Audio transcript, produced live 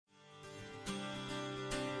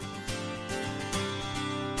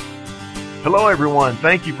Hello, everyone.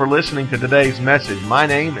 Thank you for listening to today's message. My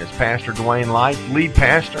name is Pastor Dwayne Light, lead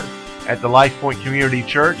pastor at the Life Point Community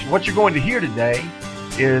Church. What you're going to hear today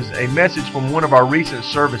is a message from one of our recent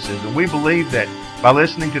services, and we believe that by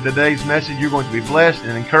listening to today's message, you're going to be blessed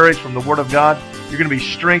and encouraged from the Word of God. You're going to be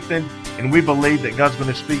strengthened, and we believe that God's going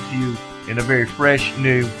to speak to you in a very fresh,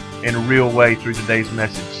 new, and real way through today's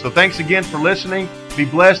message. So thanks again for listening. Be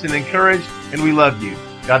blessed and encouraged, and we love you.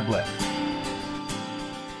 God bless.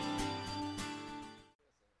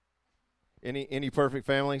 Any perfect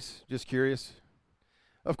families? Just curious.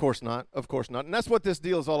 Of course not. Of course not. And that's what this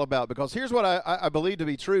deal is all about, because here's what I believe to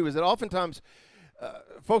be true is that oftentimes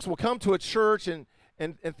folks will come to a church and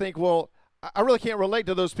think, well, I really can't relate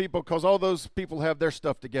to those people because all those people have their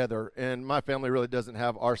stuff together, and my family really doesn't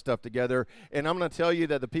have our stuff together. And I'm going to tell you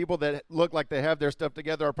that the people that look like they have their stuff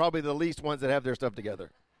together are probably the least ones that have their stuff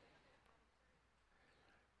together.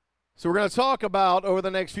 So we're going to talk about, over the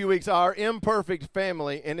next few weeks, our imperfect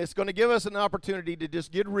family, and it's going to give us an opportunity to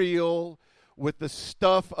just get real with the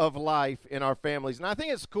stuff of life in our families. And I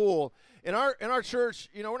think it's cool. In our church,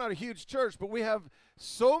 you know, we're not a huge church, but we have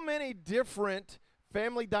so many different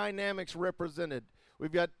family dynamics represented.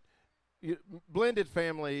 We've got blended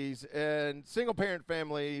families and single-parent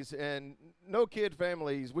families and no-kid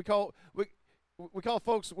families. We call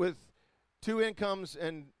folks with two incomes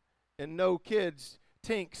and no kids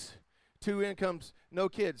tinks. 2 incomes, no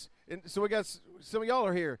kids. And so we got some of y'all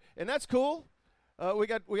are here, and that's cool. We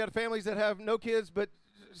got families that have no kids but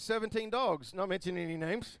 17 dogs. Not mentioning any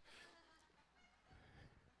names.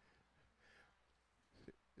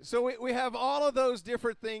 So we have all of those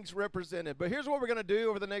different things represented. But here's what we're going to do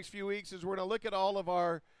over the next few weeks is we're going to look at all of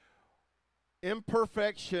our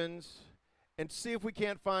imperfections and see if we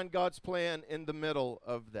can't find God's plan in the middle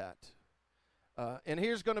of that. And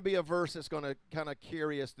here's going to be a verse that's going to kind of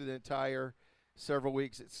carry us through the entire several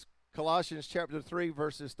weeks. It's Colossians chapter 3,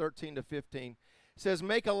 verses 13 to 15. It says,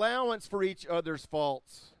 "Make allowance for each other's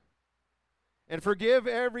faults, and forgive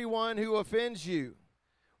everyone who offends you.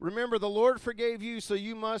 Remember, the Lord forgave you, so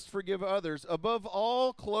you must forgive others. Above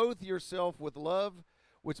all, clothe yourself with love,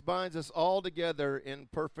 which binds us all together in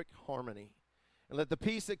perfect harmony. And let the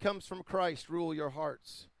peace that comes from Christ rule your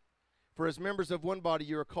hearts. For as members of one body,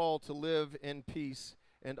 you are called to live in peace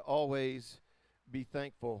and always be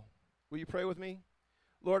thankful." Will you pray with me?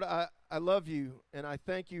 Lord, I love you, and I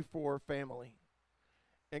thank you for family.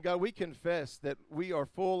 And God, we confess that we are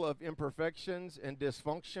full of imperfections and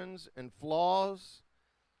dysfunctions and flaws,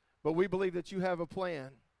 but we believe that you have a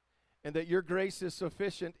plan and that your grace is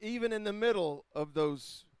sufficient even in the middle of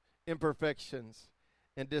those imperfections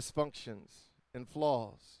and dysfunctions and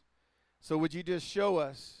flaws. So would you just show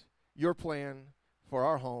us your plan for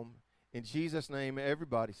our home? In Jesus' name,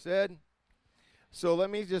 everybody said. So let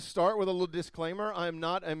me just start with a little disclaimer. I'm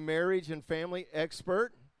not a marriage and family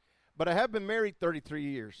expert, but I have been married 33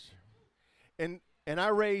 years. And I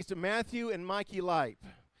raised Matthew and Mikey Light.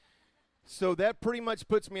 So that pretty much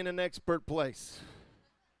puts me in an expert place.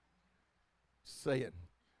 Say it.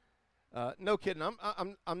 No kidding.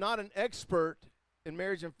 I'm not an expert in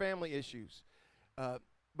marriage and family issues,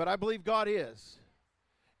 but I believe God is.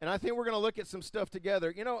 And I think we're going to look at some stuff together.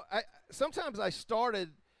 You know, sometimes I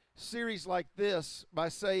started series like this by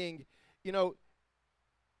saying, you know,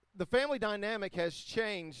 the family dynamic has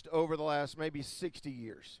changed over the last maybe 60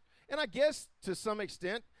 years. And I guess to some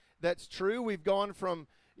extent that's true. We've gone from,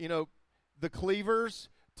 you know, the Cleavers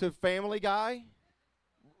to Family Guy,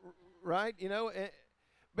 right? You know,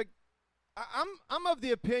 but I'm of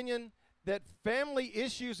the opinion that family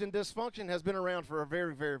issues and dysfunction has been around for a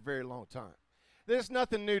very, very, very long time. There's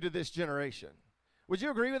nothing new to this generation. Would you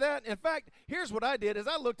agree with that? In fact, here's what I did is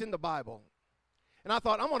I looked in the Bible, and I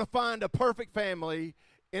thought, I'm going to find a perfect family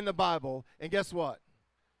in the Bible, and guess what?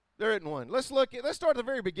 There isn't one. Let's start at the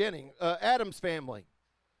very beginning. Adam's family.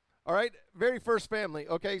 All right, very first family.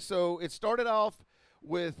 Okay, so it started off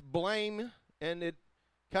with blame, and it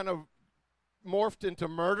kind of morphed into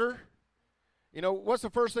murder. You know, what's the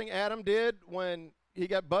first thing Adam did when he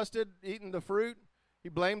got busted eating the fruit? He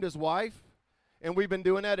blamed his wife. And we've been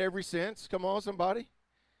doing that ever since. Come on, somebody.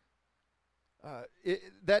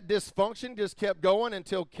 That dysfunction just kept going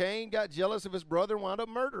until Cain got jealous of his brother and wound up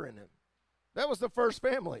murdering him. That was the first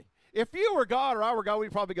family. If you were God or I were God,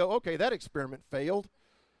 we'd probably go, okay, that experiment failed.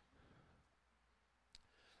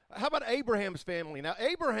 How about Abraham's family? Now,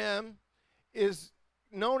 Abraham is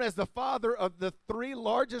known as the father of the 3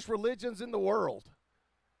 largest religions in the world: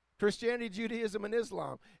 Christianity, Judaism, and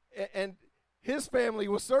Islam. And his family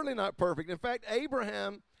was certainly not perfect. In fact,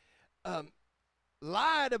 Abraham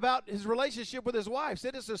lied about his relationship with his wife,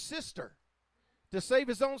 said it's a sister to save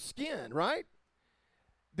his own skin, right?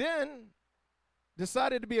 Then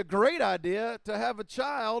decided to be a great idea to have a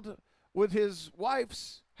child with his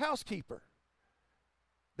wife's housekeeper.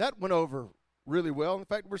 That went over really well. In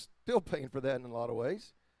fact, we're still paying for that in a lot of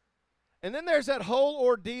ways. And then there's that whole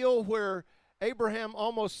ordeal where Abraham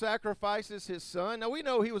almost sacrifices his son. Now, we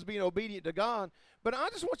know he was being obedient to God, but I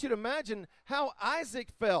just want you to imagine how Isaac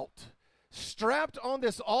felt strapped on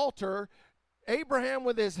this altar, Abraham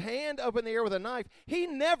with his hand up in the air with a knife. He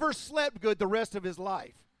never slept good the rest of his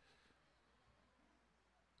life.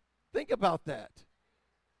 Think about that.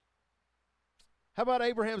 How about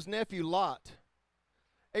Abraham's nephew Lot?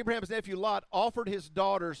 Abraham's nephew Lot offered his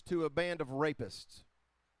daughters to a band of rapists.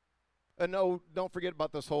 And no, don't forget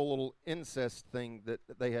about this whole little incest thing that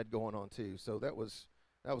they had going on too. So that was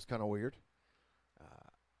kind of weird.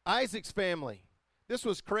 Isaac's family. This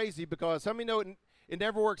was crazy because how many know it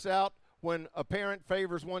never works out when a parent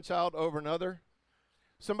favors one child over another?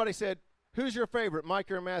 Somebody said, "Who's your favorite,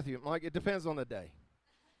 Micah or Matthew?" I'm like, it depends on the day.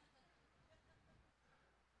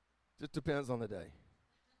 Just depends on the day.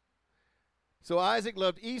 So Isaac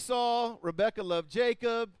loved Esau. Rebekah loved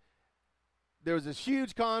Jacob. There was this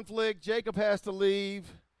huge conflict. Jacob has to leave.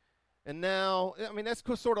 And now, I mean, that's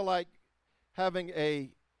sort of like having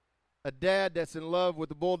a dad that's in love with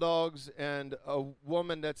the Bulldogs and a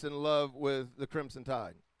woman that's in love with the Crimson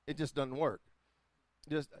Tide. It just doesn't work.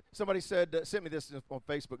 Somebody said, sent me this on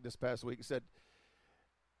Facebook this past week. It said,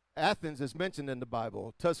 Athens is mentioned in the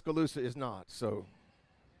Bible. Tuscaloosa is not. So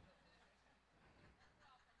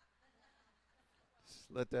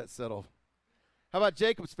let that settle. How about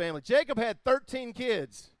Jacob's family? Jacob had 13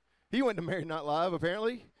 kids. He went to Married Not Live,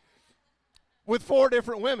 apparently, with 4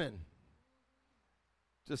 different women.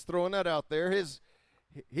 Just throwing that out there.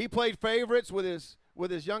 He played favorites with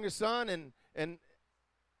his youngest son,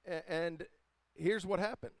 and here's what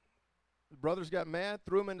happened. The brothers got mad,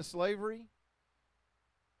 threw him into slavery.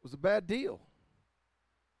 It was a bad deal.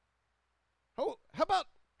 Oh, how about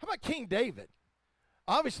King David?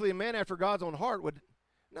 Obviously, a man after God's own heart would.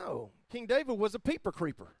 No, King David was a peeper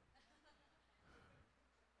creeper.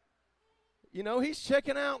 You know, he's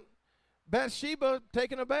checking out Bathsheba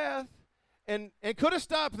taking a bath and could have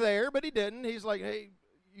stopped there, but he didn't. He's like, hey,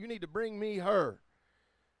 you need to bring me her.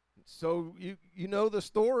 So you know the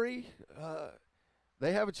story.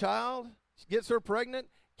 They have a child. She gets her pregnant,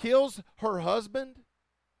 kills her husband.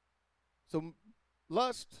 So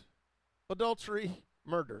lust, adultery,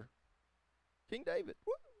 murder. King David.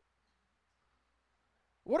 Woo.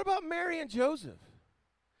 What about Mary and Joseph?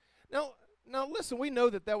 Now listen, we know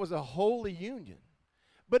that was a holy union.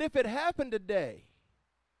 But if it happened today,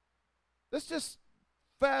 let's just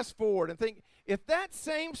fast forward and think, if that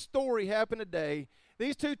same story happened today,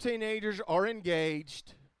 these 2 teenagers are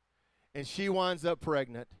engaged, and she winds up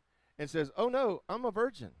pregnant and says, oh no, I'm a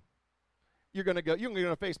virgin. You're going to go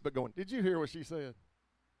on Facebook going, did you hear what she said?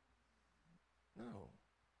 No.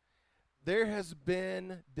 There has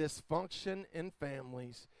been dysfunction in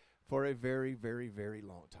families for a very, very, very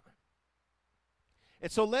long time.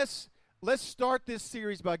 And so let's start this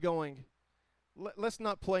series by going, let's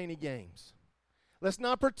not play any games. Let's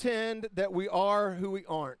not pretend that we are who we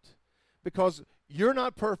aren't, because you're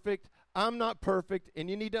not perfect, I'm not perfect, and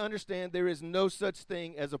you need to understand there is no such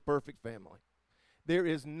thing as a perfect family. There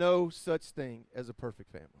is no such thing as a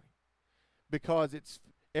perfect family, because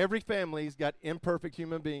every family's got imperfect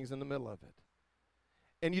human beings in the middle of it.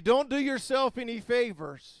 And you don't do yourself any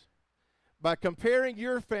favors by comparing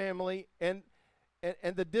your family and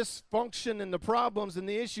the dysfunction and the problems and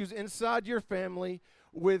the issues inside your family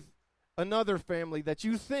with another family that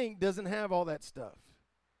you think doesn't have all that stuff.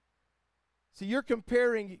 See, you're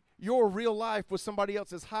comparing your real life with somebody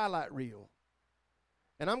else's highlight reel.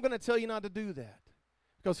 And I'm going to tell you not to do that.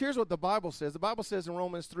 Because here's what the Bible says. The Bible says in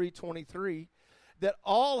Romans 3:23 that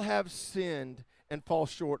all have sinned and fall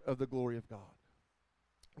short of the glory of God.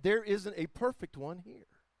 There isn't a perfect one here.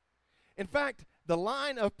 In fact, the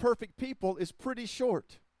line of perfect people is pretty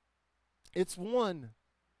short. It's one.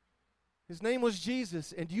 His name was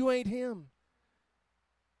Jesus, and you ain't him.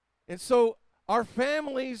 And so our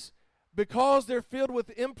families, because they're filled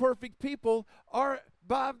with imperfect people, are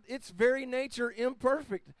by its very nature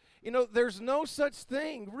imperfect. You know, there's no such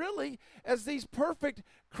thing, really, as these perfect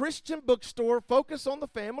Christian bookstore focus on the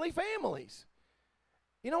families.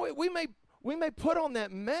 You know, we may put on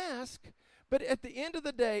that mask, but at the end of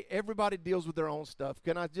the day, everybody deals with their own stuff.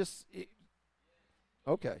 Can I just...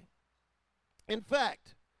 Okay. In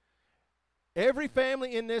fact, every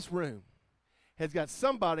family in this room has got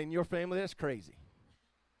somebody in your family that's crazy.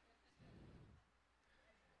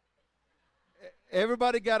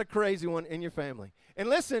 Everybody got a crazy one in your family. And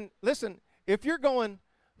listen, if you're going,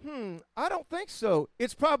 I don't think so,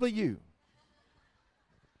 it's probably you.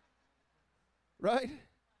 Right?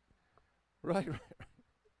 Right.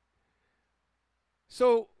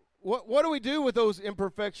 So what do we do with those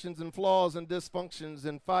imperfections and flaws and dysfunctions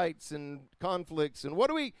and fights and conflicts? And what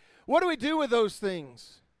do we do with those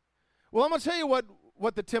things? Well, I'm going to tell you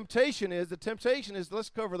what the temptation is. The temptation is, let's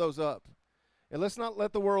cover those up. And let's not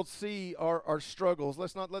let the world see our struggles.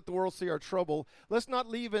 Let's not let the world see our trouble. Let's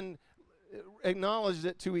not even acknowledge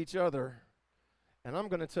it to each other. And I'm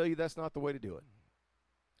going to tell you that's not the way to do it.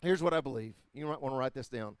 Here's what I believe. You might want to write this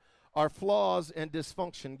down. Our flaws and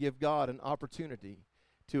dysfunction give God an opportunity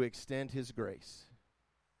to extend His grace.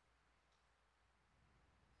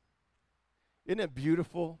 Isn't it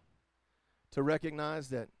beautiful to recognize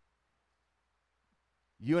that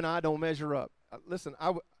you and I don't measure up? Listen,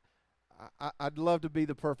 I'd love to be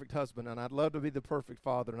the perfect husband, and I'd love to be the perfect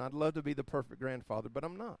father, and I'd love to be the perfect grandfather, but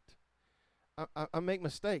I'm not. I make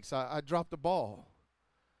mistakes. I drop the ball.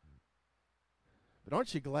 But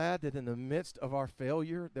aren't you glad that in the midst of our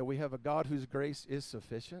failure that we have a God whose grace is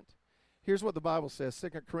sufficient? Here's what the Bible says. 2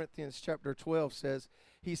 Corinthians chapter 12 says,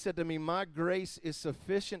 He said to me, my grace is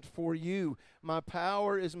sufficient for you. My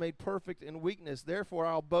power is made perfect in weakness. Therefore,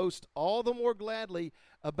 I'll boast all the more gladly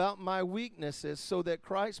about my weaknesses so that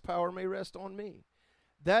Christ's power may rest on me.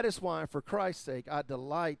 That is why, for Christ's sake, I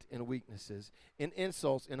delight in weaknesses, in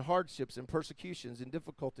insults, in hardships, in persecutions, in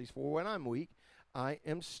difficulties. For when I'm weak, I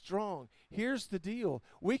am strong. Here's the deal.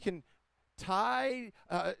 We can hide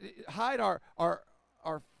our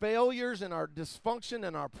failures and our dysfunction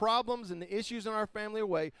and our problems and the issues in our family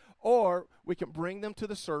away, or we can bring them to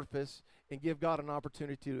the surface and give God an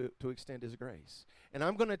opportunity to extend His grace. And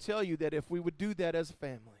I'm going to tell you that if we would do that as a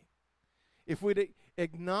family, if we'd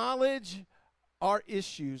acknowledge our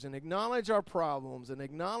issues and acknowledge our problems and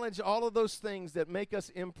acknowledge all of those things that make us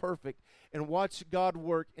imperfect and watch God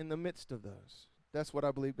work in the midst of those, that's what I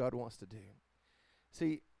believe God wants to do.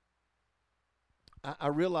 See, I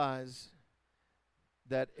realize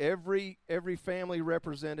that every family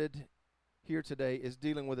represented here today is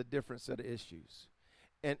dealing with a different set of issues.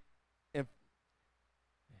 And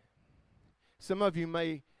some of you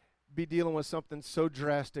may be dealing with something so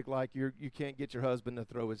drastic like you can't get your husband to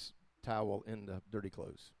throw his towel in the dirty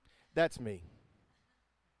clothes. That's me.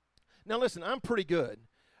 Now listen, I'm pretty good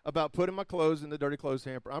about putting my clothes in the dirty clothes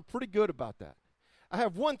hamper. I'm pretty good about that. I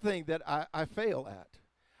have one thing that I fail at.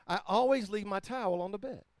 I always leave my towel on the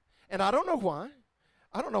bed. And I don't know why.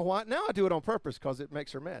 Now I do it on purpose because it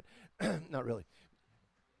makes her mad. Not really.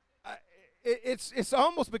 It's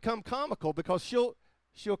almost become comical because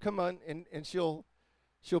she'll come on and she'll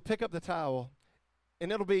pick up the towel,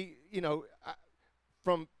 and it'll be,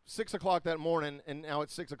 from 6 o'clock that morning, and now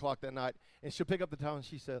it's 6 o'clock that night, and she'll pick up the towel and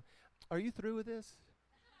she said, "Are you through with this?"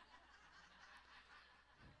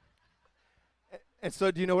 And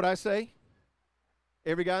so do you know what I say?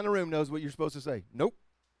 Every guy in the room knows what you're supposed to say. Nope.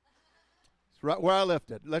 It's right where I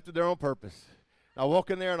left it. Left it there on purpose. I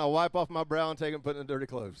walk in there and I wipe off my brow and take it and put it in the dirty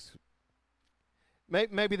clothes.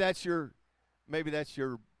 Maybe that's your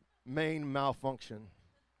main malfunction.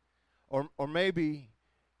 Or maybe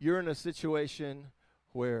you're in a situation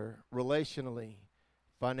where relationally,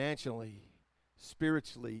 financially,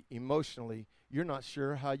 spiritually, emotionally, you're not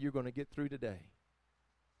sure how you're going to get through today.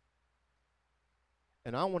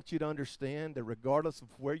 And I want you to understand that regardless of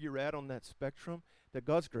where you're at on that spectrum, that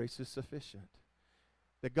God's grace is sufficient.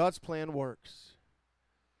 That God's plan works.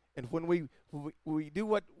 And when we do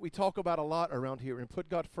what we talk about a lot around here and put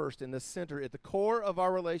God first in the center, at the core of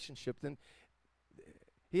our relationship, then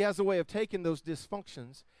He has a way of taking those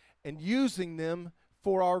dysfunctions and using them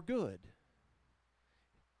for our good.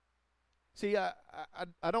 See, I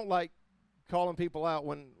don't like calling people out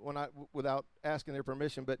without asking their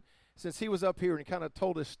permission, but since he was up here and kind of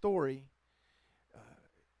told his story,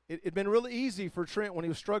 it'd been really easy for Trent when he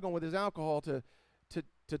was struggling with his alcohol to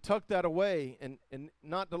tuck that away and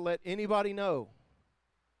not to let anybody know.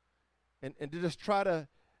 And to just try to,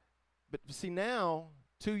 but see now,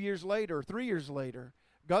 2 years later, 3 years later,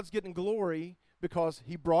 God's getting glory because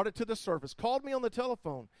he brought it to the surface, called me on the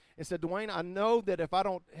telephone and said, "Dwayne, I know that if I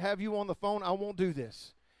don't have you on the phone, I won't do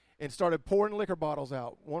this." And started pouring liquor bottles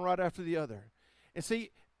out, one right after the other. And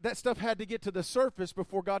see, that stuff had to get to the surface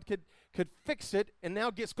before God could fix it and now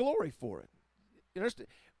gets glory for it. You understand?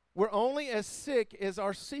 We're only as sick as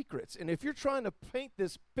our secrets. And if you're trying to paint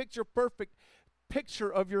this picture-perfect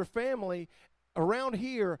picture of your family around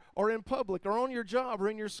here or in public or on your job or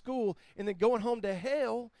in your school and then going home to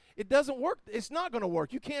hell, it doesn't work. It's not going to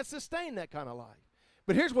work. You can't sustain that kind of life.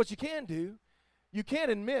 But here's what you can do. You can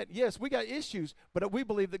admit, yes, we got issues, but we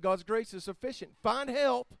believe that God's grace is sufficient. Find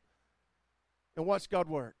help and watch God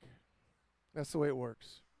work. That's the way it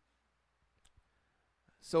works.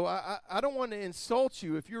 So I don't want to insult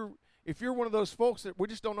you if you're one of those folks that we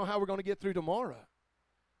just don't know how we're going to get through tomorrow.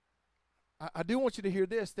 I do want you to hear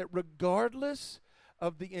this, that regardless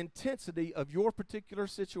of the intensity of your particular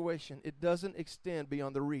situation, it doesn't extend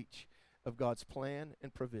beyond the reach of God's plan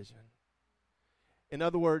and provision. In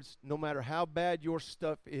other words, no matter how bad your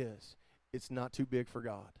stuff is, it's not too big for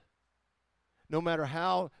God. No matter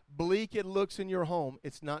how bleak it looks in your home,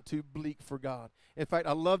 it's not too bleak for God. In fact,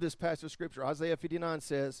 I love this passage of Scripture. Isaiah 59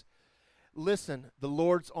 says, listen, the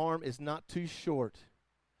Lord's arm is not too short,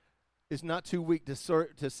 is not too weak to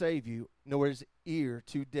save you, nor is ear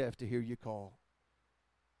too deaf to hear you call.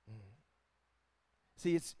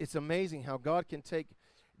 See, it's amazing how God can take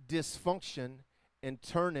dysfunction and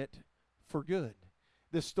turn it for good.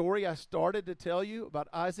 The story I started to tell you about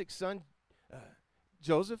Isaac's son,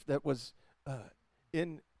 Joseph, that was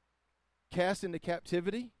cast into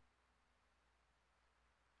captivity,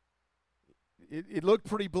 it looked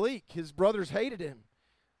pretty bleak. His brothers hated him,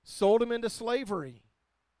 sold him into slavery.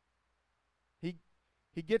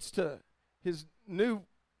 He gets to his new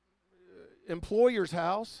employer's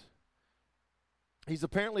house. He's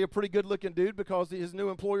apparently a pretty good-looking dude because his new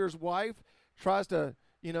employer's wife tries to,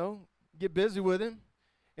 get busy with him.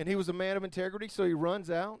 And he was a man of integrity, so he runs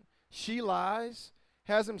out. She lies,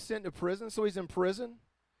 has him sent to prison, so he's in prison.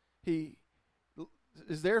 He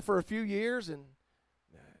is there for a few years and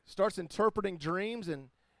starts interpreting dreams. And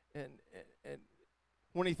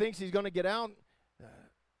when he thinks he's going to get out,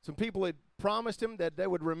 some people had promised him that they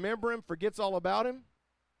would remember him, forgets all about him.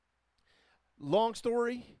 Long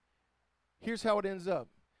story, here's how it ends up.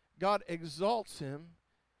 God exalts him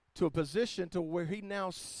to a position to where he now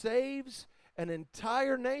saves an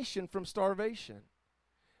entire nation from starvation.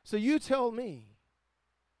 So you tell me,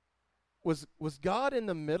 was God in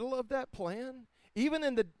the middle of that plan? Even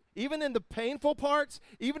in the painful parts,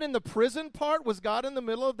 even in the prison part, was God in the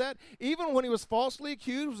middle of that? Even when he was falsely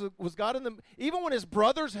accused, was God even when his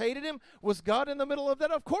brothers hated him, was God in the middle of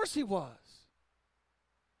that? Of course he was.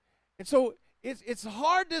 And so it's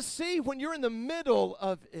hard to see when you're in the middle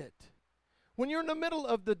of it. When you're in the middle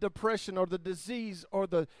of the depression or the disease or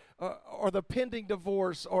the pending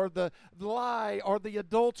divorce or the lie or the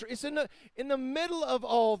adultery, it's in the middle of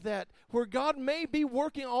all that where God may be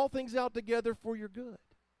working all things out together for your good.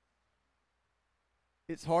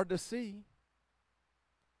 It's hard to see.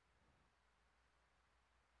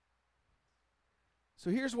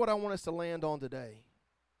 So here's what I want us to land on today.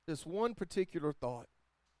 This one particular thought.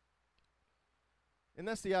 And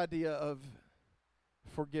that's the idea of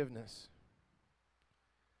forgiveness.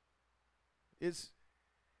 Is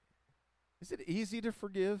it easy to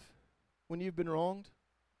forgive when you've been wronged?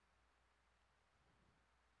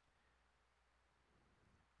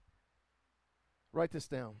 Write this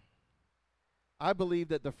down. I believe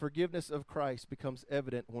that the forgiveness of Christ becomes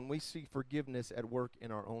evident when we see forgiveness at work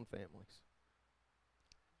in our own families.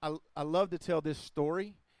 I love to tell this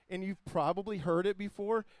story, and you've probably heard it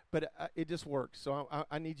before, but it just works. So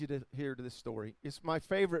I need you to hear this story. It's my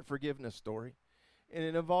favorite forgiveness story, and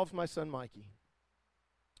it involves my son Mikey.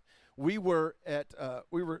 We were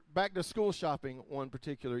back to school shopping one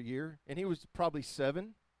particular year, and he was probably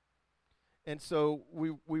 7, and so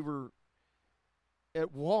we were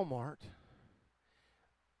at Walmart.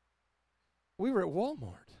 We were at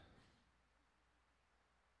Walmart.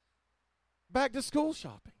 Back to school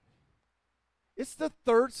shopping. It's the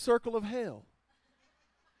third circle of hell.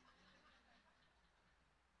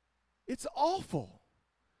 It's awful.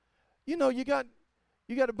 You got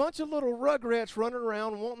a bunch of little rugrats running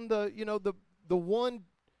around wanting the one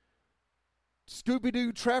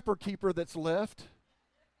Scooby-Doo trapper keeper that's left.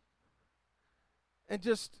 And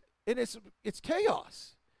it's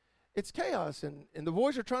chaos. It's chaos, and the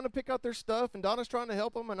boys are trying to pick out their stuff, and Donna's trying to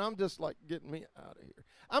help them, and I'm just like, getting me out of here.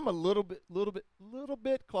 I'm a little bit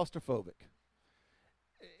claustrophobic.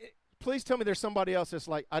 Please tell me there's somebody else that's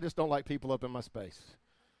like, I just don't like people up in my space.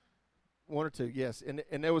 One or two, yes.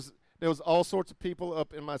 And there was all sorts of people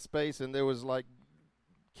up in my space, and there was like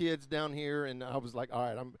kids down here, and I was like, all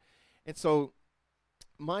right, and so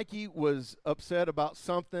Mikey was upset about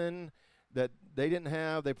something that they didn't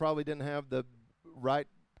have. They probably didn't have the right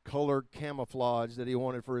colored camouflage that he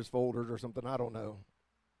wanted for his folders or something. I don't know.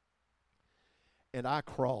 And I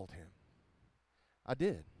crawled him. I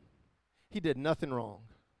did. He did nothing wrong.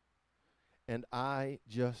 And I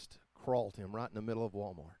just crawled him right in the middle of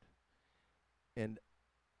Walmart. And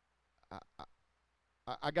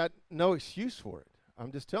I got no excuse for it.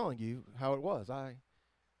 I'm just telling you how it was. I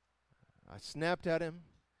snapped at him,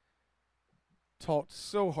 talked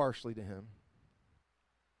so harshly to him.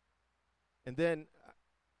 And then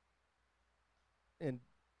in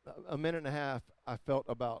a minute and a half, I felt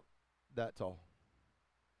about that tall.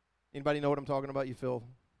 Anybody know what I'm talking about? You feel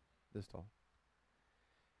this tall.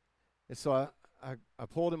 And so I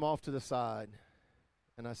pulled him off to the side,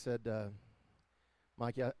 and I said,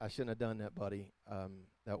 Mikey, I shouldn't have done that, buddy.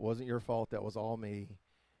 That wasn't your fault. That was all me,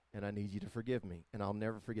 and I need you to forgive me. And I'll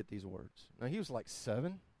never forget these words. Now, he was like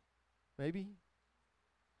 7, maybe.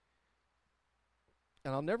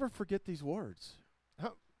 And I'll never forget these words.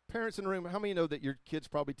 Parents in the room, how many know that your kids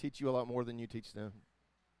probably teach you a lot more than you teach them?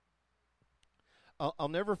 I'll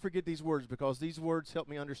never forget these words, because these words helped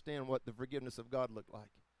me understand what the forgiveness of God looked like.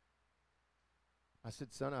 I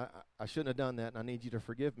said, son, I shouldn't have done that, and I need you to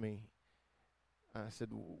forgive me. I said,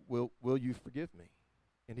 will you forgive me?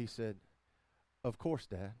 And he said, of course,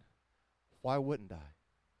 Dad. Why wouldn't I?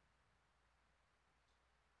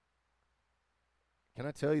 Can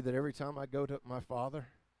I tell you that every time I go to my Father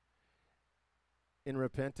in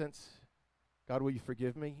repentance, God, will you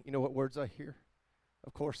forgive me? You know what words I hear?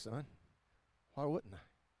 Of course, son. Why wouldn't I?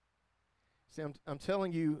 See, I'm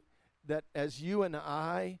telling you that as you and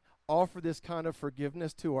I offer this kind of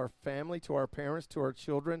forgiveness to our family, to our parents, to our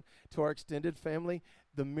children, to our extended family,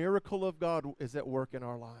 the miracle of God is at work in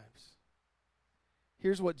our lives.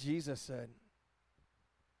 Here's what Jesus said.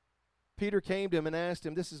 Peter came to him and asked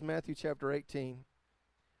him, this is Matthew chapter 18,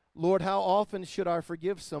 Lord, how often should I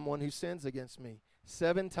forgive someone who sins against me?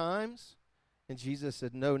 7 times? And Jesus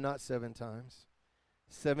said, no, not 7 times.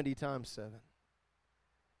 70 times 7.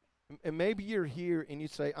 And maybe you're here and you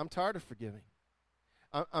say, I'm tired of forgiving.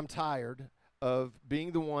 I'm tired of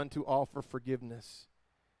being the one to offer forgiveness.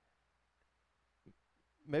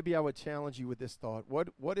 Maybe I would challenge you with this thought.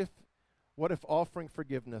 What if offering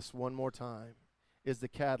forgiveness one more time is the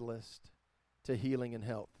catalyst to healing and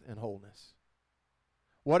health and wholeness?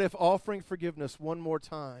 What if offering forgiveness one more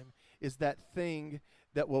time is that thing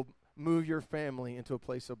that will move your family into a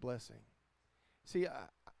place of blessing? See,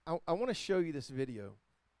 I want to show you this video.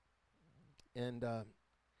 And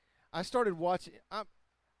I started watching.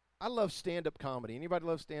 I love stand-up comedy. Anybody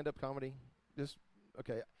love stand-up comedy?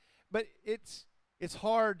 Okay. But it's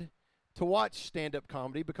hard to watch stand-up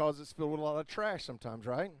comedy because it's filled with a lot of trash sometimes,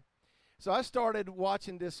 right? So I started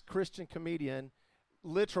watching this Christian comedian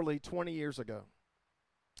literally 20 years ago.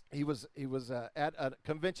 He was at a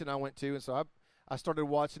convention I went to, and so I started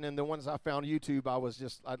watching him. The ones I found on YouTube,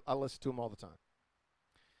 I listened to him all the time.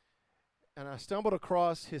 And I stumbled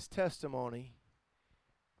across his testimony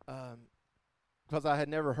because I had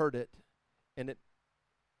never heard it, and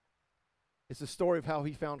it's a story of how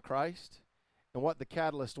he found Christ and what the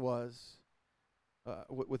catalyst was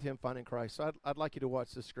with him finding Christ. So I'd like you to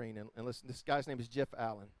watch the screen and listen. This guy's name is Jeff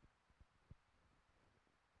Allen.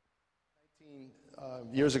 19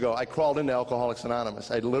 years ago, I crawled into Alcoholics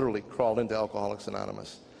Anonymous. I literally crawled into Alcoholics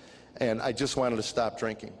Anonymous, and I just wanted to stop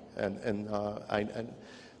drinking. And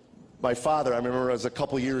my father, I remember I was a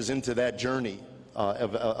couple years into that journey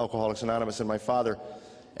of Alcoholics Anonymous, and my father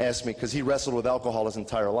asked me, because he wrestled with alcohol his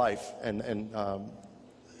entire life, and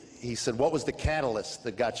he said, what was the catalyst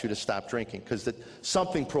that got you to stop drinking? Because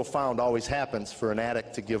something profound always happens for an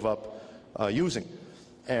addict to give up using.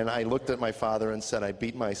 And I looked at my father and said, I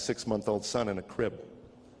beat my 6-month-old son in a crib.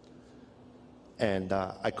 And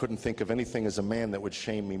I couldn't think of anything as a man that would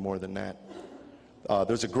shame me more than that.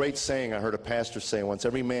 There's a great saying I heard a pastor say once,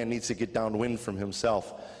 every man needs to get downwind from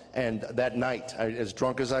himself. And that night, as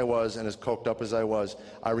drunk as I was and as coked up as I was,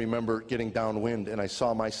 I remember getting downwind, and I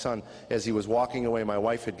saw my son as he was walking away. My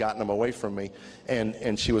wife had gotten him away from me,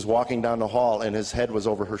 and she was walking down the hall, and his head was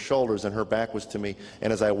over her shoulders and her back was to me.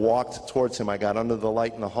 And as I walked towards him, I got under the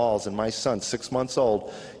light in the halls, and my son, 6 months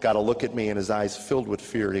old, got a look at me, and his eyes filled with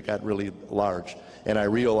fear. He got really large. And I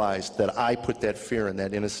realized that I put that fear in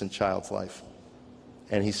that innocent child's life.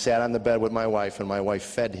 And he sat on the bed with my wife, and my wife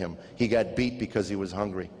fed him. He got beat because he was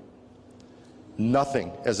hungry.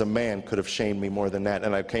 Nothing as a man could have shamed me more than that.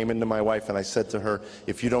 And I came into my wife and I said to her,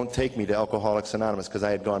 if you don't take me to Alcoholics Anonymous, because I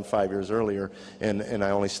had gone 5 years earlier, and I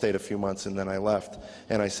only stayed a few months and then I left.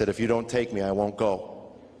 And I said, if you don't take me, I won't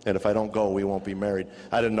go. And if I don't go, we won't be married.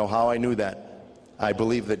 I didn't know how I knew that. I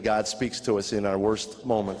believe that God speaks to us in our worst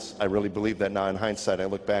moments. I really believe that now in hindsight. I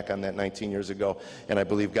look back on that 19 years ago, and I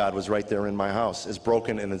believe God was right there in my house. As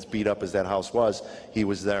broken and as beat up as that house was, he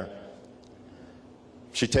was there.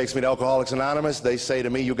 She takes me to Alcoholics Anonymous. They say to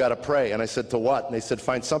me, you got to pray. And I said, to what? And they said,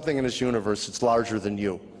 find something in this universe that's larger than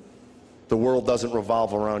you. The world doesn't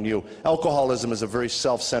revolve around you. Alcoholism is a very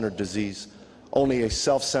self-centered disease. Only a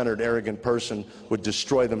self-centered, arrogant person would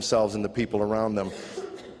destroy themselves and the people around them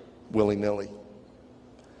willy-nilly.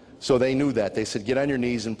 So they knew that. They said, get on your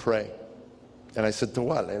knees and pray. And I said, to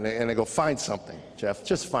what? And they go, find something, Jeff.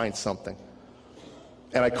 Just find something.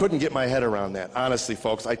 And I couldn't get my head around that. Honestly,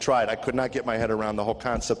 folks, I tried. I could not get my head around the whole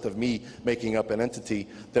concept of me making up an entity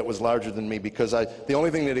that was larger than me, because the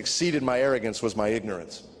only thing that exceeded my arrogance was my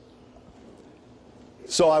ignorance.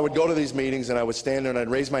 So I would go to these meetings and I would stand there and I'd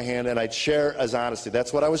raise my hand and I'd share as honesty.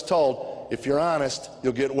 That's what I was told. If you're honest,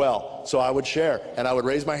 you'll get well. So I would share and I would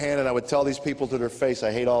raise my hand and I would tell these people to their face,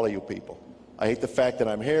 I hate all of you people. I hate the fact that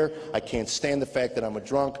I'm here. I can't stand the fact that I'm a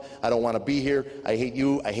drunk. I don't want to be here. I hate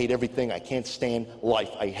you. I hate everything. I can't stand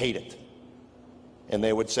life. I hate it. And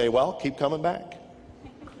they would say, well, keep coming back.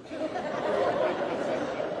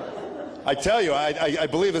 I tell you, I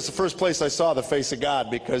believe it's the first place I saw the face of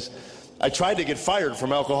God, because I tried to get fired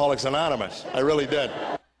from Alcoholics Anonymous. I really did.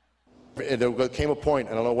 There came a point,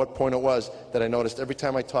 I don't know what point it was, that I noticed every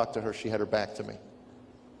time I talked to her, she had her back to me.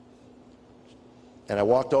 And I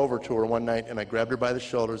walked over to her one night and I grabbed her by the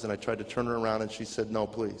shoulders and I tried to turn her around and she said, no,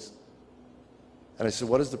 please. And I said,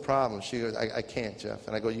 what is the problem? She goes, I can't, Jeff.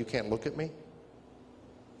 And I go, you can't look at me?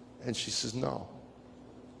 And she says, no.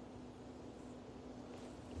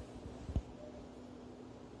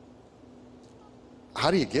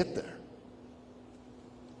 How do you get there?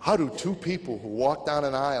 How do two people who walk down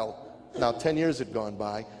an aisle, now 10 years had gone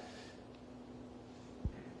by,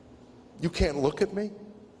 you can't look at me?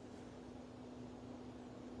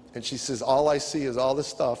 And she says, all I see is all the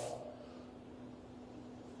stuff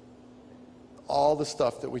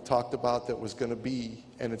that we talked about that was going to be,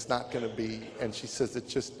 and it's not going to be. And she says,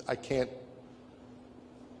 I can't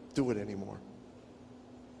do it anymore.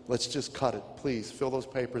 Let's just cut it. Please, fill those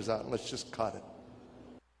papers out and let's just cut it.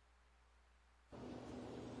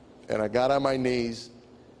 And I got on my knees,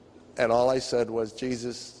 and all I said was,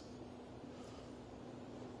 Jesus,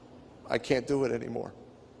 I can't do it anymore.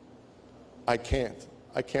 I can't.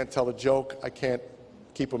 I can't tell a joke. I can't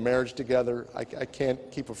keep a marriage together. I can't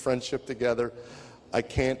keep a friendship together. I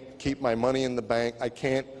can't keep my money in the bank. I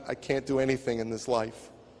can't do anything in this life.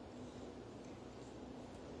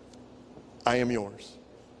 I am yours.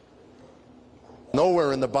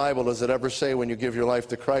 Nowhere in the Bible does it ever say when you give your life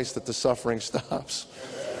to Christ that the suffering stops.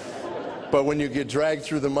 But when you get dragged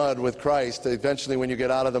through the mud with Christ, eventually when you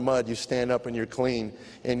get out of the mud, you stand up and you're clean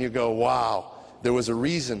and you go, wow, there was a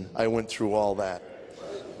reason I went through all that.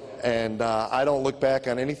 And I don't look back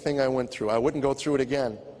on anything I went through. I wouldn't go through it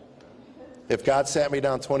again. If God sat me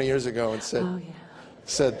down 20 years ago and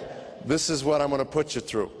said, this is what I'm going to put you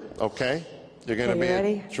through, okay? You're going to be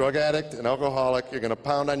a drug addict, an alcoholic. You're going to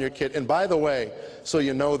pound on your kid. And by the way, so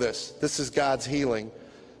you know this is God's healing.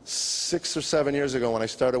 6 or 7 years ago when I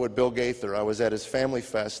started with Bill Gaither, I was at his Family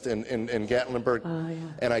Fest in Gatlinburg,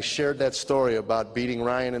 and I shared that story about beating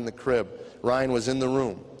Ryan in the crib. Ryan was in the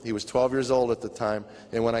room. He was 12 years old at the time,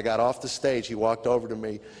 and when I got off the stage, he walked over to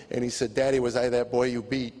me, and he said, Daddy, was I that boy you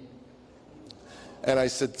beat? And I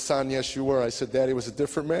said, son, yes, you were. I said, Daddy was a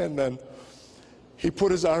different man then. He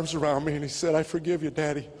put his arms around me, and he said, I forgive you,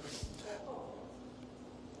 Daddy.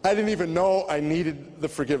 I didn't even know I needed the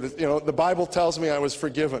forgiveness. You know, the Bible tells me I was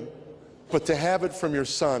forgiven, but to have it from your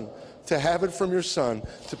son,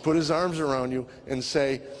 to put his arms around you and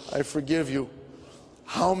say, I forgive you.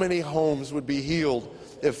 How many homes would be healed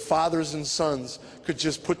if fathers and sons could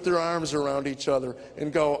just put their arms around each other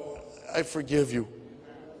and go, I forgive you.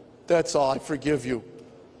 That's all, I forgive you.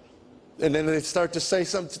 And then they start to say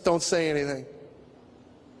something, don't say anything.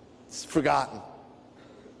 It's forgotten.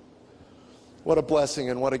 What a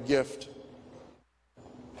blessing and what a gift.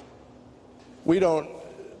 We don't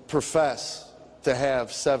profess to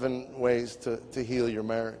have 7 ways to heal your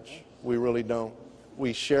marriage. We really don't.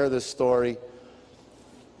 We share this story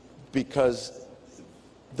because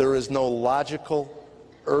there is no logical,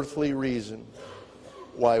 earthly reason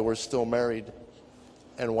why we're still married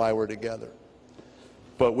and why we're together.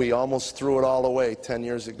 But we almost threw it all away 10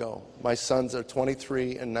 years ago. My sons are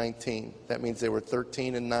 23 and 19. That means they were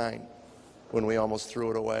 13 and 9 when we almost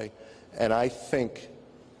threw it away. And I think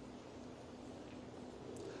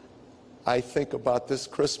about this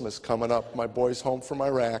Christmas coming up. My boy's home from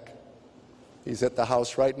Iraq. He's at the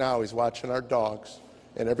house right now. He's watching our dogs.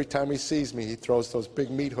 And every time he sees me, he throws those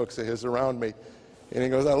big meat hooks of his around me. And he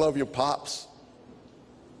goes, I love you, Pops.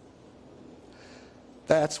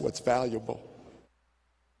 That's what's valuable.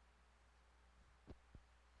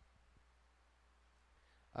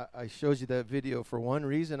 I showed you that video for one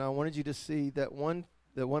reason. I wanted you to see that one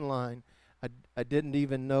line. I didn't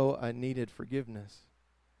even know I needed forgiveness.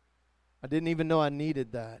 I didn't even know I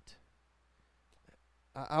needed that.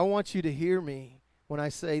 I want you to hear me when I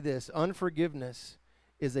say this. Unforgiveness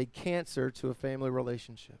is a cancer to a family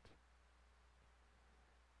relationship.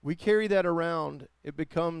 We carry that around. It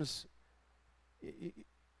becomes,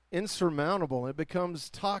 insurmountable. It becomes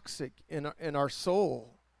toxic in our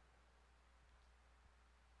soul.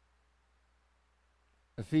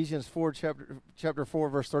 Ephesians 4, chapter 4,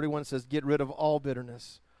 verse 31 says, get rid of all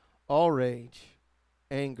bitterness, all rage,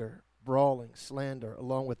 anger, brawling, slander,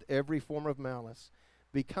 along with every form of malice.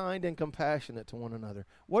 Be kind and compassionate to one another.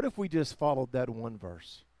 What if we just followed that one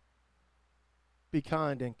verse? Be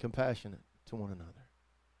kind and compassionate to one another.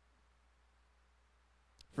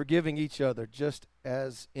 Forgiving each other just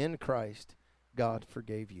as in Christ God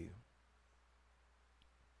forgave you.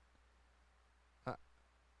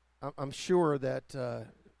 I'm sure that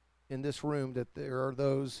in this room that there are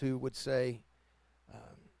those who would say,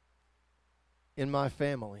 in my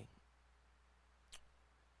family,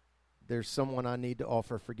 there's someone I need to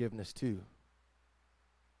offer forgiveness to.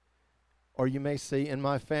 Or you may say, in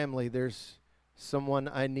my family, there's someone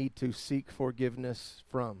I need to seek forgiveness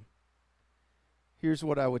from. Here's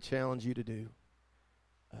what I would challenge you to do.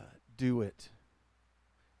 Do it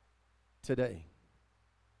today.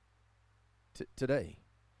 Today.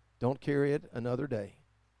 Don't carry it another day.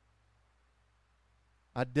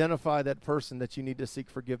 Identify that person that you need to seek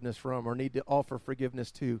forgiveness from or need to offer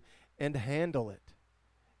forgiveness to and handle it.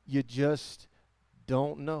 You just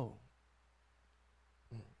don't know.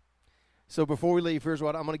 So before we leave, here's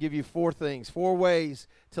what I'm going to give you: 4 things, 4 ways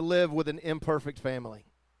to live with an imperfect family.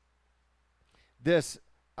 This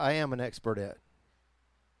I am an expert at.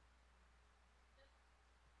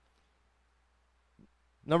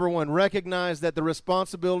 Number 1, recognize that the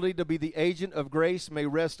responsibility to be the agent of grace may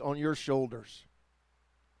rest on your shoulders.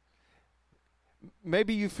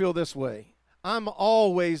 Maybe you feel this way. I'm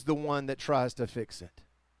always the one that tries to fix it.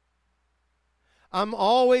 I'm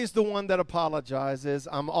always the one that apologizes.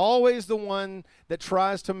 I'm always the one that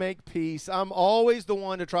tries to make peace. I'm always the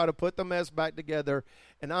one to try to put the mess back together.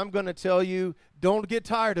 And I'm going to tell you, don't get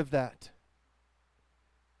tired of that.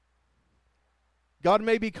 God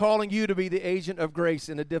may be calling you to be the agent of grace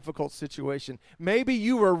in a difficult situation. Maybe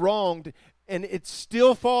you were wronged and it's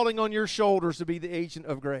still falling on your shoulders to be the agent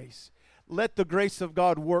of grace. Let the grace of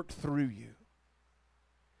God work through you.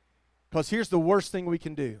 Because here's the worst thing we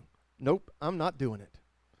can do. Nope, I'm not doing it.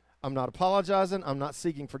 I'm not apologizing. I'm not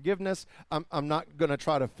seeking forgiveness. I'm not going to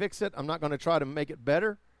try to fix it. I'm not going to try to make it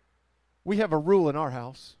better. We have a rule in our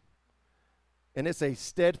house, and it's a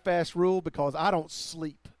steadfast rule because I don't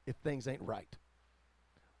sleep if things ain't right.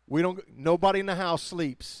 Nobody in the house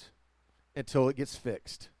sleeps until it gets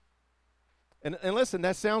fixed. And listen,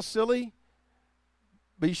 that sounds silly,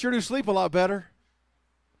 but you sure do sleep a lot better.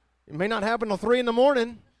 It may not happen till 3 in the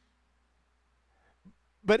morning.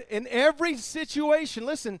 But in every situation,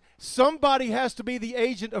 listen, somebody has to be the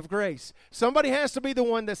agent of grace. Somebody has to be the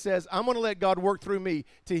one that says, I'm going to let God work through me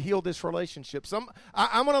to heal this relationship.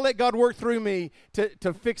 I'm going to let God work through me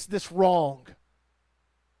to fix this wrong.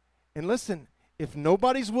 And listen, if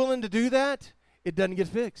nobody's willing to do that, it doesn't get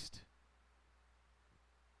fixed.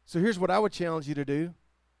 So here's what I would challenge you to do.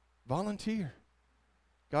 Volunteer.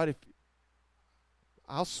 God, if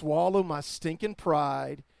I'll swallow my stinking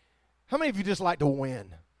pride. How many of you just like to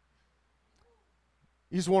win?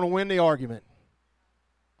 You just want to win the argument.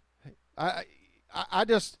 I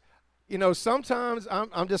just, sometimes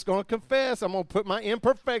I'm just going to confess. I'm going to put my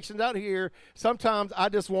imperfections out here. Sometimes I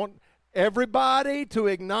just want everybody to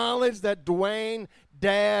acknowledge that Dwayne,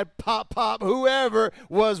 Dad, Pop, whoever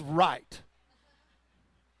was right.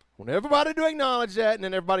 I want everybody to acknowledge that, and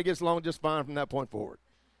then everybody gets along just fine from that point forward.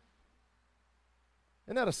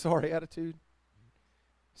 Isn't that a sorry attitude?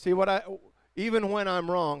 See, even when I'm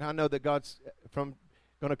wrong, I know that God's going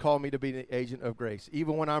to call me to be the agent of grace.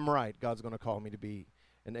 Even when I'm right, God's going to call me to be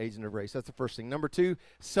an agent of grace. That's the first thing. Number 2,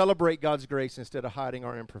 celebrate God's grace instead of hiding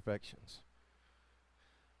our imperfections.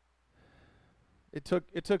 It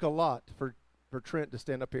took a lot for Trent to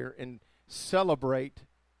stand up here and celebrate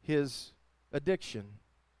his addiction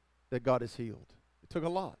that God has healed. It took a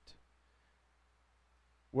lot.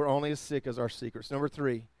 We're only as sick as our secrets. Number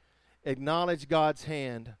 3, acknowledge God's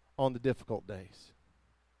hand on the difficult days.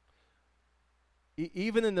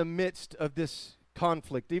 Even in the midst of this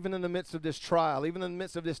conflict, even in the midst of this trial, even in the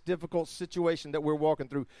midst of this difficult situation that we're walking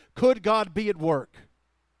through, could God be at work?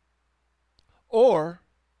 Or,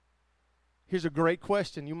 here's a great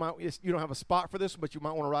question. You don't have a spot for this, but you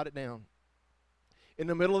might want to write it down. In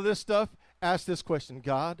the middle of this stuff, ask this question: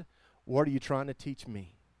 God, what are you trying to teach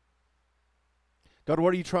me? God,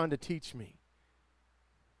 what are you trying to teach me?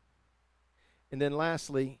 And then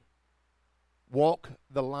lastly, walk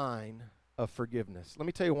the line of forgiveness. Let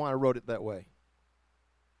me tell you why I wrote it that way.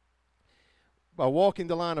 By walking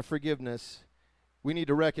the line of forgiveness, we need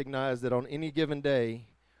to recognize that on any given day,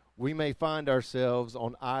 we may find ourselves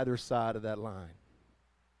on either side of that line.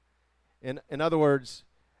 In other words,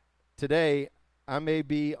 today I may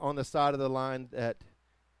be on the side of the line that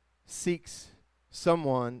seeks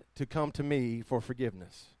someone to come to me for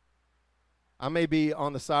forgiveness. I may be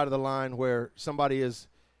on the side of the line where somebody is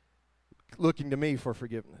looking to me for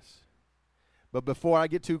forgiveness. But before I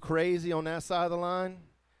get too crazy on that side of the line,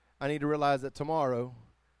 I need to realize that tomorrow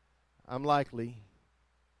I'm likely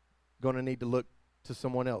going to need to look to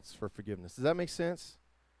someone else for forgiveness. Does that make sense?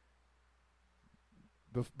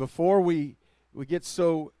 Before we get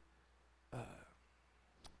so,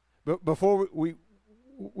 before we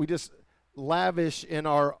just lavish in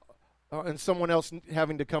our and someone else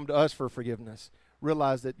having to come to us for forgiveness,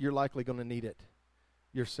 realize that you're likely going to need it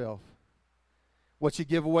yourself. What you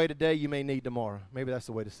give away today, you may need tomorrow. Maybe that's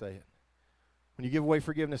the way to say it. When you give away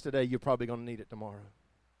forgiveness today, you're probably going to need it tomorrow.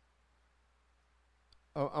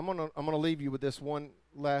 I'm gonna leave you with this one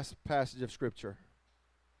last passage of Scripture.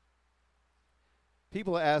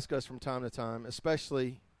 People ask us from time to time,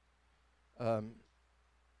 especially when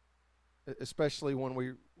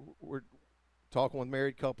we're talking with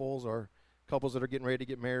married couples or couples that are getting ready to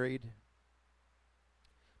get married.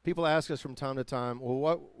 People ask us from time to time,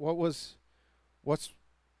 well,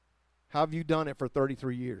 how have you done it for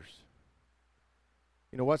 33 years?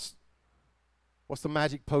 You know, what's the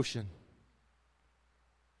magic potion?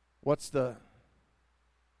 What's the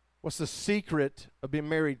secret of being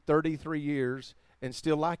married 33 years and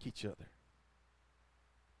still like each other?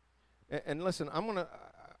 And listen,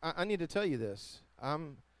 I need to tell you this.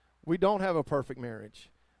 We don't have a perfect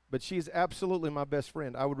marriage, but she's absolutely my best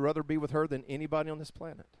friend. I would rather be with her than anybody on this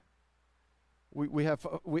planet. We have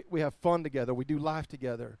fun together. We do life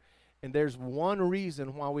together. And there's one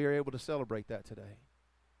reason why we are able to celebrate that today.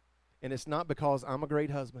 And it's not because I'm a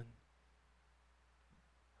great husband.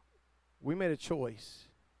 We made a choice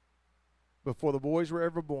before the boys were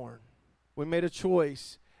ever born. We made a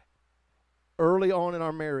choice early on in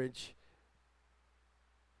our marriage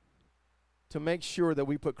to make sure that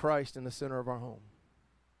we put Christ in the center of our home.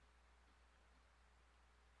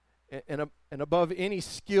 And above any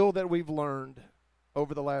skill that we've learned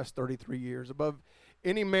over the last 33 years, above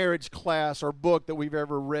any marriage class or book that we've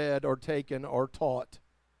ever read or taken or taught,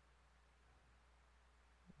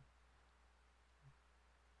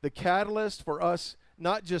 the catalyst for us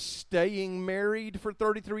not just staying married for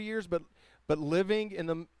 33 years, but living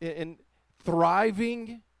in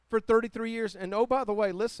thriving for 33 years. And oh, by the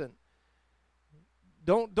way, listen,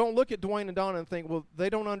 don't look at Dwayne and Donna and think, well, they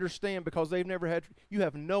don't understand because they've never had. You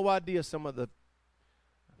have no idea some of the.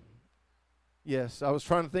 Yes, I was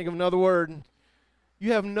trying to think of another word.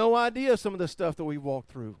 You have no idea some of the stuff that we've walked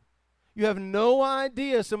through. You have no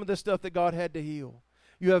idea some of the stuff that God had to heal.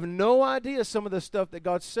 You have no idea some of the stuff that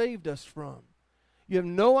God saved us from. You have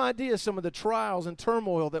no idea some of the trials and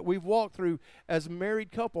turmoil that we've walked through as a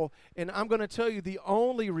married couple. And I'm going to tell you the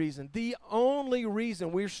only reason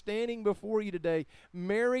we're standing before you today,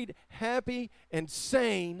 married, happy, and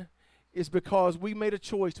sane, is because we made a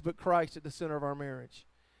choice to put Christ at the center of our marriage.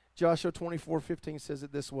 Joshua 24:15 says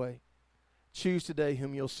it this way: choose today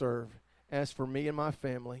whom you'll serve. As for me and my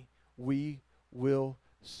family, we will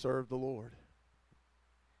serve the Lord.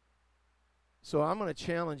 So I'm going to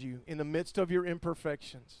challenge you, in the midst of your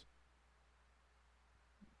imperfections,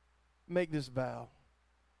 make this vow.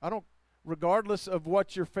 Regardless of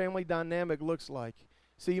what your family dynamic looks like.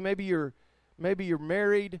 See, maybe you're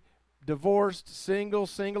married, divorced, single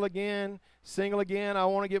again, I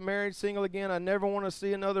want to get married, single again, I never want to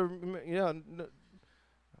see another,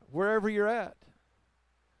 wherever you're at.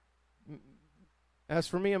 As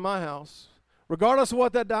for me and my house, regardless of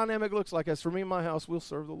what that dynamic looks like, as for me and my house, we'll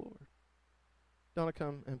serve the Lord. Donna,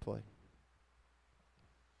 come and play.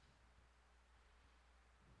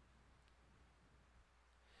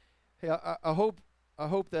 Hey, I hope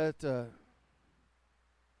that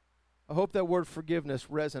word forgiveness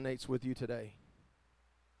resonates with you today.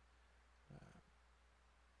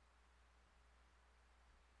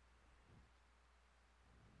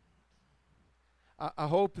 I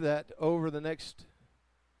hope that over the next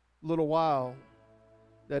little while,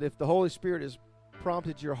 that if the Holy Spirit has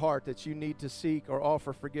prompted your heart that you need to seek or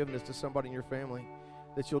offer forgiveness to somebody in your family,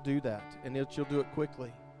 that you'll do that, and that you'll do it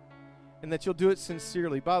quickly, and that you'll do it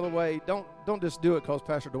sincerely. By the way, don't just do it because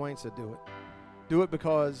Pastor Dwayne said do it. Do it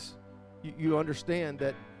because you understand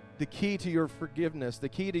that the key to your forgiveness, the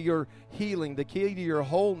key to your healing, the key to your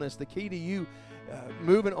wholeness, the key to you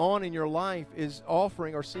moving on in your life is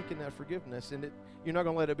offering or seeking that forgiveness, and you're not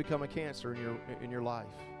going to let it become a cancer in your life,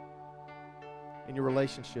 in your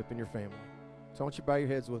relationship, in your family. So I want you to bow your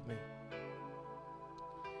heads with me.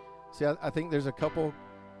 See, I think there's a couple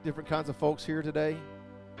different kinds of folks here today.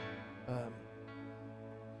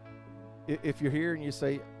 If you're here and you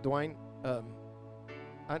say, Dwayne,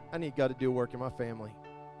 I need God to do a work in my family.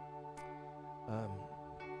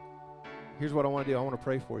 Here's what I want to do. I want to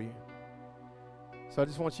pray for you. So I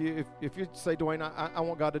just want you, if you say, Dwayne, I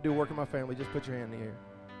want God to do work in my family, just put your hand in the air.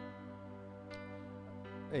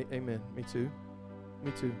 Amen. Me too.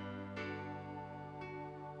 Me too.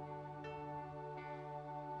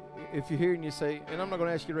 If you're here and you say, and I'm not going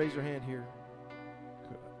to ask you to raise your hand here,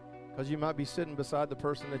 because you might be sitting beside the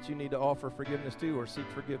person that you need to offer forgiveness to or seek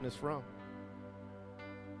forgiveness from.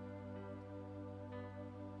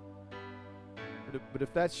 But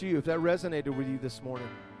if that's you, if that resonated with you this morning,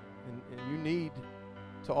 and you need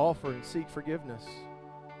to offer and seek forgiveness,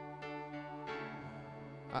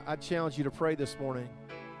 I challenge you to pray this morning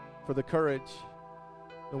for the courage,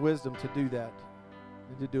 the wisdom to do that,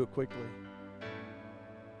 and to do it quickly.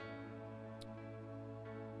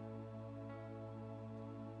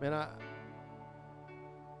 Man,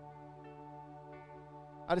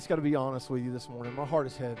 I just got to be honest with you this morning. My heart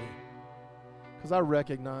is heavy because I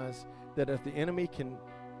recognize that if the enemy can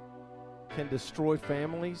destroy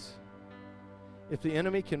families, if the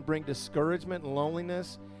enemy can bring discouragement and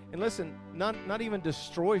loneliness, and listen, not even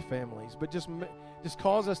destroy families, but just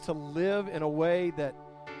cause us to live in a way that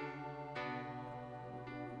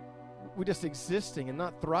we're just existing and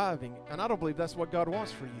not thriving. And I don't believe that's what God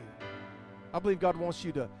wants for you. I believe God wants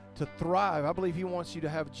you to thrive. I believe He wants you to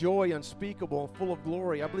have joy unspeakable and full of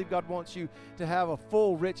glory. I believe God wants you to have a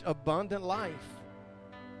full, rich, abundant life.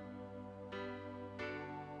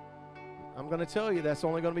 I'm going to tell you that's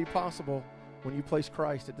only going to be possible when you place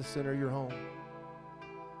Christ at the center of your home.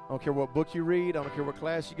 I don't care what book you read. I don't care what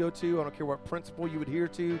class you go to. I don't care what principle you adhere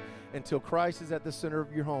to. Until Christ is at the center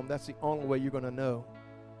of your home, that's the only way you're going to know.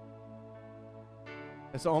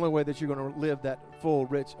 It's the only way that you're going to live that full,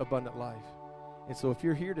 rich, abundant life. And so if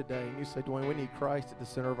you're here today and you say, Dwayne, we need Christ at the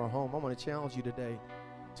center of our home, I'm going to challenge you today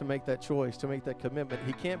to make that choice, to make that commitment.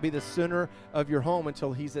 He can't be the center of your home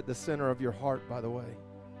until He's at the center of your heart, by the way.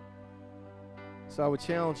 So I would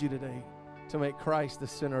challenge you today to make Christ the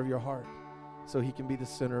center of your heart so He can be the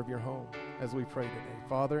center of your home as we pray today.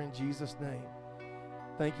 Father, in Jesus' name,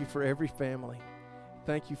 thank you for every family.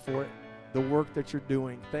 Thank you for the work that you're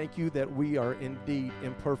doing. Thank you that we are indeed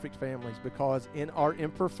imperfect families, because in our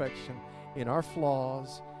imperfection, in our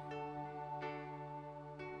flaws,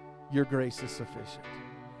 your grace is sufficient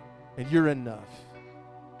and you're enough.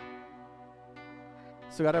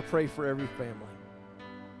 So God, I pray for every family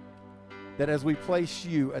that as we place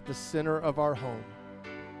you at the center of our home,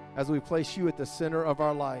 as we place you at the center of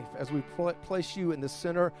our life, as we place you in the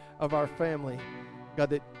center of our family, God,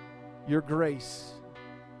 that your grace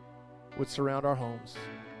would surround our homes.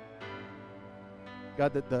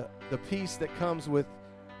 God, that the peace that comes with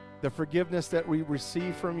the forgiveness that we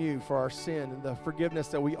receive from you for our sin, and the forgiveness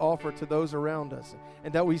that we offer to those around us,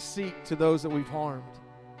 and that we seek to those that we've harmed.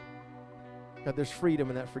 God, there's freedom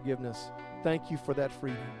in that forgiveness. Thank you for that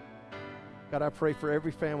freedom. God, I pray for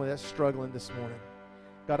every family that's struggling this morning.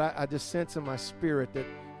 God, I just sense in my spirit that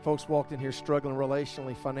folks walked in here struggling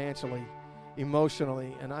relationally, financially,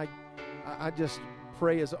 emotionally, and I just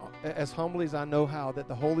pray as humbly as I know how that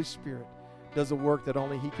the Holy Spirit does a work that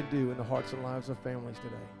only He can do in the hearts and lives of families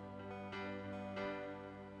today.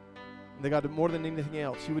 And God, more than anything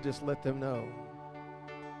else, you would just let them know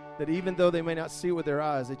that even though they may not see it with their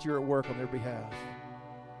eyes, that you're at work on their behalf.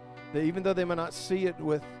 That even though they may not see it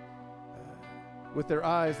with their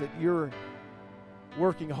eyes, that you're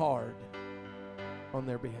working hard on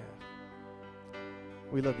their behalf.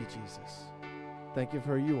 We love you, Jesus. Thank you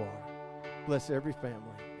for who you are. Bless every family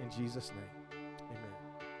in Jesus' name.